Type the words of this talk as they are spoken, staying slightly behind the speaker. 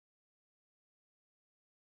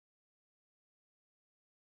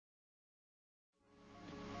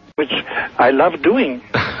which I love doing.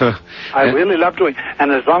 I really love doing.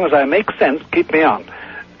 And as long as I make sense, keep me on.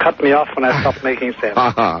 Cut me off when I stop making sense.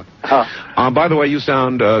 By the way, you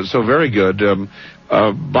sound so very good.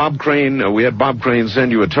 Bob Crane, we had Bob Crane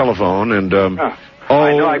send you a telephone, and...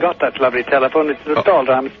 I know I got that lovely telephone. It's installed.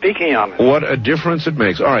 I'm speaking on it. What a difference it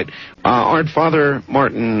makes. All right. Aren't Father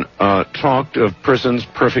Martin talked of persons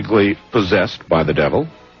perfectly possessed by the devil?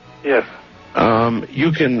 Yes.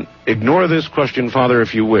 You can ignore this question, Father,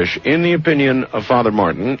 if you wish. In the opinion of Father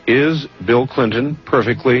Martin, is Bill Clinton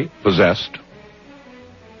perfectly possessed?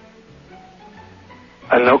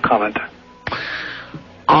 No comment.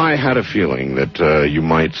 I had a feeling that you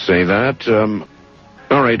might say that.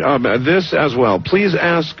 All right, this as well. Please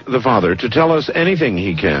ask the Father to tell us anything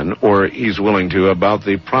he can, or he's willing to, about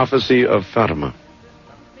the prophecy of Fatima.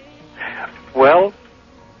 Well,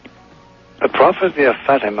 the prophecy of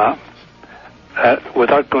Fatima,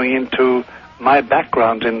 without going into my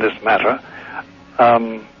background in this matter,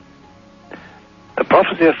 the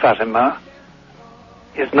prophecy of Fatima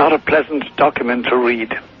is not a pleasant document to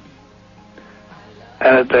read.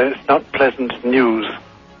 It's not pleasant news.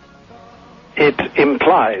 It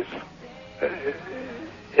implies,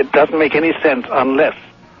 it doesn't make any sense unless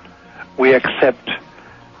we accept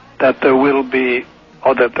that there will be,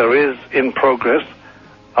 or that there is in progress,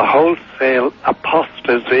 a wholesale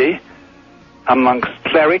apostasy amongst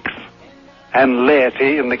clerics and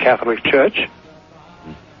laity in the Catholic Church,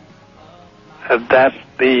 that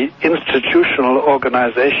the institutional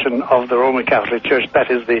organization of the Roman Catholic Church,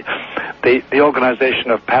 that is the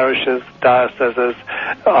organization of parishes, dioceses,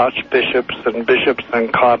 archbishops and bishops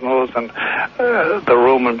and cardinals and the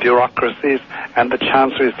Roman bureaucracies and the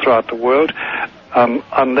chanceries throughout the world,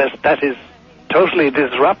 unless that is totally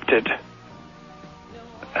disrupted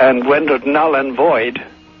and rendered null and void,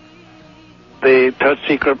 the third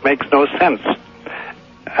secret makes no sense.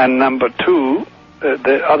 And number two,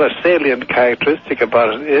 the other salient characteristic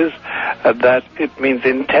about it is that it means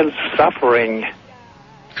intense suffering.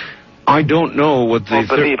 I don't know what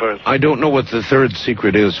the I don't know what the third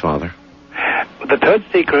secret is, Father. The third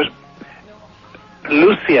secret,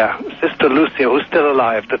 Lucia, Sister Lucia, who's still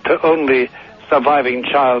alive, the only surviving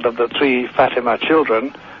child of the three Fatima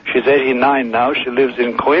children. She's 89 now. She lives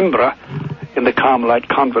in Coimbra, in the Carmelite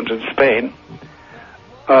convent in Spain.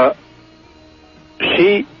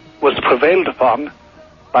 She was prevailed upon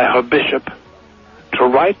by her bishop to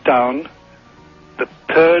write down the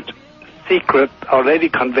third secret. Our Lady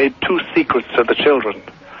conveyed two secrets to the children.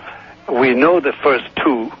 We know the first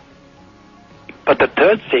two, but the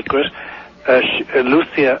third secret,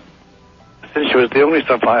 Lucia, since she was the only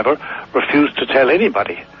survivor, refused to tell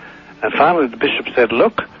anybody. And finally the bishop said,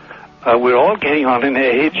 look, we're all getting on in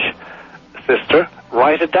age, sister,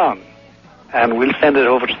 write it down, and we'll send it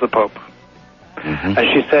over to the Pope. Mm-hmm. And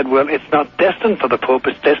she said, well, it's not destined for the Pope,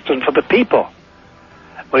 it's destined for the people.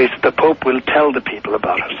 Well, the Pope will tell the people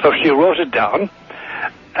about it. So she wrote it down,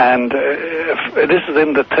 and this is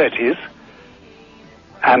in the 30s,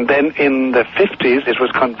 and then in the 50s it was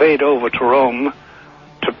conveyed over to Rome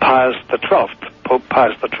to Pius XII, Pope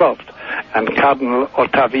Pius XII, and Cardinal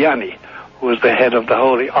Ottaviani, who was the head of the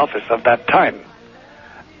Holy Office of that time.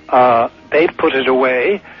 They put it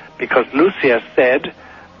away because Lucia said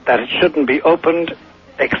that it shouldn't be opened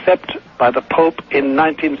except by the Pope in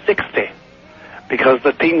 1960, because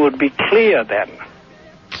the thing would be clear then.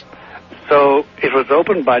 So it was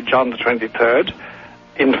opened by John the 23rd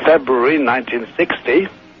in February 1960,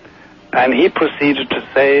 and he proceeded to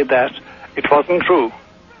say that it wasn't true.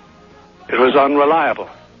 It was unreliable.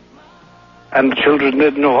 And the children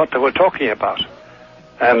didn't know what they were talking about.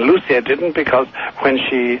 And Lucia didn't, because when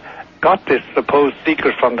she got this supposed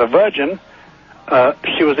secret from the Virgin,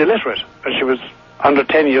 she was illiterate, and she was under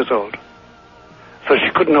 10 years old. So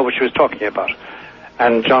she couldn't know what she was talking about.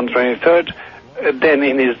 And John XXIII, then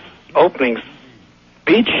in his opening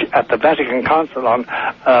speech at the Vatican Council on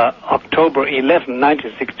October 11,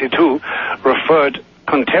 1962, referred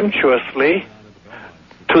contemptuously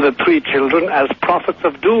to the three children as prophets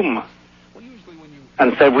of doom,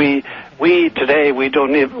 and said, we today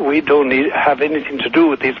don't have anything to do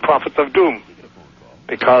with these prophets of doom,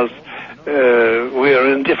 because we are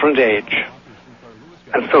in a different age.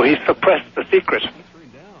 And so he suppressed the secret.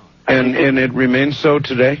 And it remains so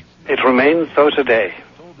today? It remains so today.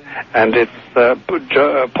 And it's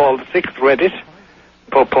Paul VI read it,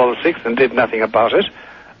 Pope Paul VI, and did nothing about it.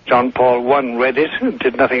 John Paul I read it and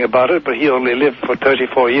did nothing about it, but he only lived for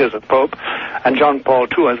 34 years as Pope. And John Paul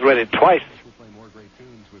II has read it twice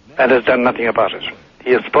and has done nothing about it.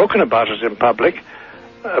 He has spoken about it in public,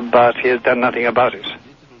 but he has done nothing about it.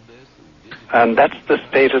 And that's the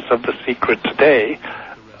status of the secret today.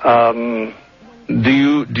 Do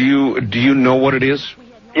you know what it is?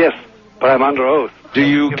 Yes, but I'm under oath. Do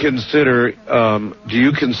you consider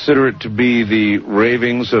it to be the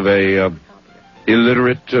ravings of a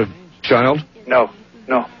illiterate child? No.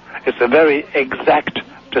 It's a very exact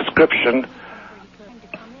description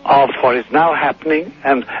of what is now happening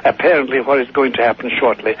and apparently what is going to happen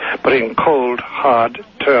shortly, but in cold, hard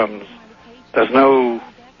terms. There's no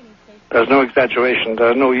exaggeration.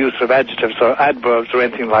 There's no use of adjectives or adverbs or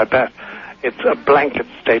anything like that. It's a blanket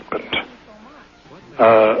statement,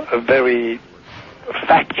 a very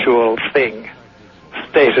factual thing,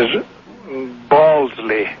 stated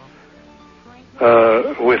baldly,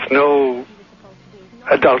 with no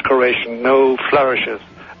adulteration, no flourishes,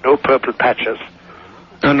 no purple patches.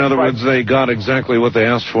 In other words, they got exactly what they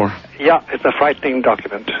asked for. Yeah, it's a frightening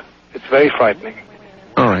document. It's very frightening.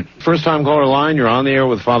 All right. First time caller line, you're on the air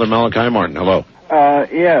with Father Malachi Martin. Hello.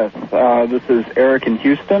 Yes, this is Eric in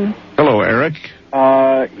Houston. Hello, Eric.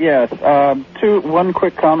 Yes, one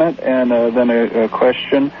quick comment and then a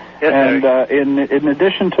question. Yes, and in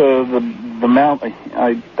addition to the mount,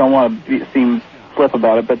 I don't want to seem flip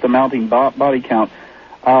about it, but the mounting body count.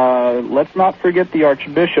 Let's not forget the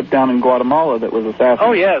Archbishop down in Guatemala that was assassinated.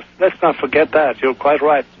 Oh, yes. Let's not forget that. You're quite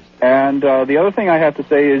right. And the other thing I have to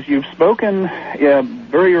say is you've spoken,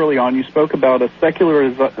 very early on, you spoke about a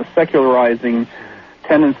secularizing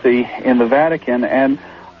tendency in the Vatican, and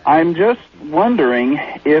I'm just wondering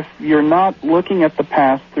if you're not looking at the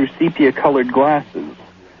past through sepia-colored glasses.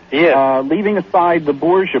 Yes. Leaving aside the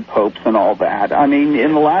Borgia popes and all that. I mean,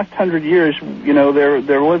 in the last 100 years,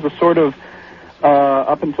 there was a sort of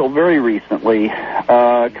up until very recently,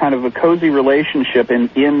 kind of a cozy relationship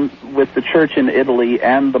with the church in Italy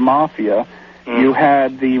and the mafia. You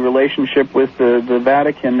had the relationship with the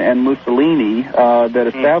Vatican and Mussolini that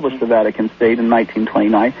established the Vatican State in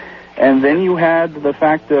 1929. And then you had the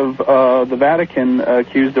fact of the Vatican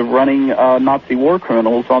accused of running Nazi war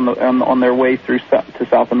criminals on their way through to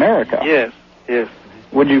South America. Yes.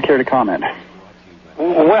 Would you care to comment?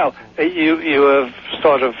 Well, you have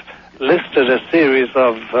sort of listed a series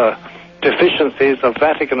of deficiencies of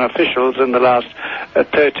Vatican officials in the last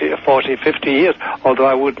 30, 40, 50 years, although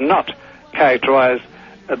I would not characterize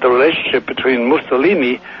the relationship between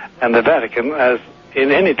Mussolini and the Vatican as in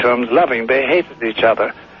any terms loving. They hated each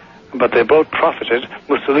other, but they both profited.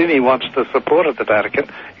 Mussolini wanted the support of the Vatican.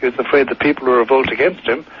 He was afraid the people would revolt against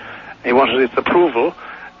him. He wanted its approval,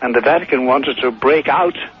 and the Vatican wanted to break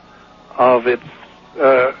out of its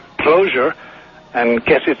closure and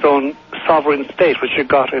get its own sovereign state, which it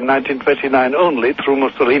got in 1929 only through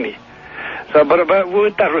Mussolini. So, but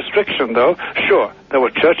with that restriction, though, sure, there were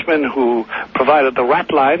churchmen who provided the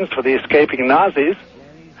rat lines for the escaping Nazis.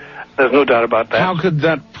 There's no doubt about that. How could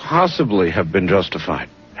that possibly have been justified?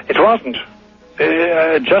 It wasn't.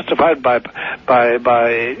 Justified by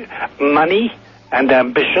money and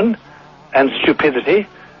ambition and stupidity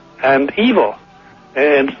and evil.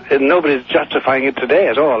 And nobody's justifying it today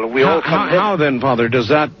at all. How then, Father, does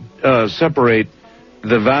that separate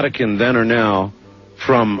the Vatican then or now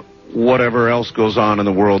from whatever else goes on in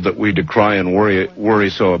the world that we decry and worry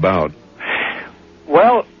so about?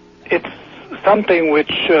 Well, it's something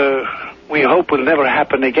which we hope will never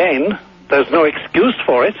happen again. There's no excuse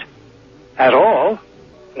for it at all.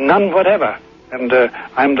 None whatever. And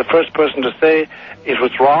I'm the first person to say it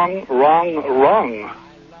was wrong.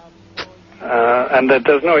 And that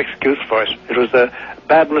there's no excuse for it. It was a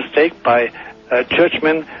bad mistake by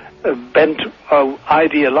churchmen bent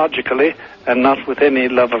ideologically and not with any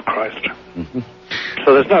love of Christ.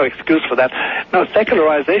 So there's no excuse for that. Now,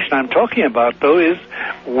 secularization I'm talking about, though, is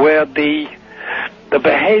where the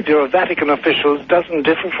behavior of Vatican officials doesn't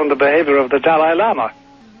differ from the behavior of the Dalai Lama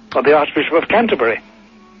or the Archbishop of Canterbury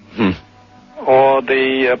or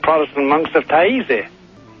the Protestant monks of Taizé.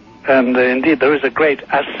 And indeed, there is a great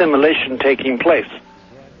assimilation taking place,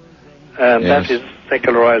 and yes. That is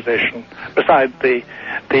secularization. Besides, the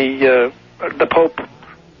Pope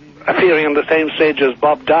appearing on the same stage as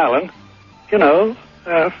Bob Dylan, okay,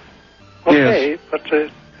 yes. but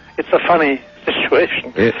it's a funny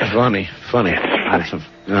situation. Funny. It's funny.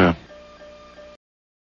 Yeah.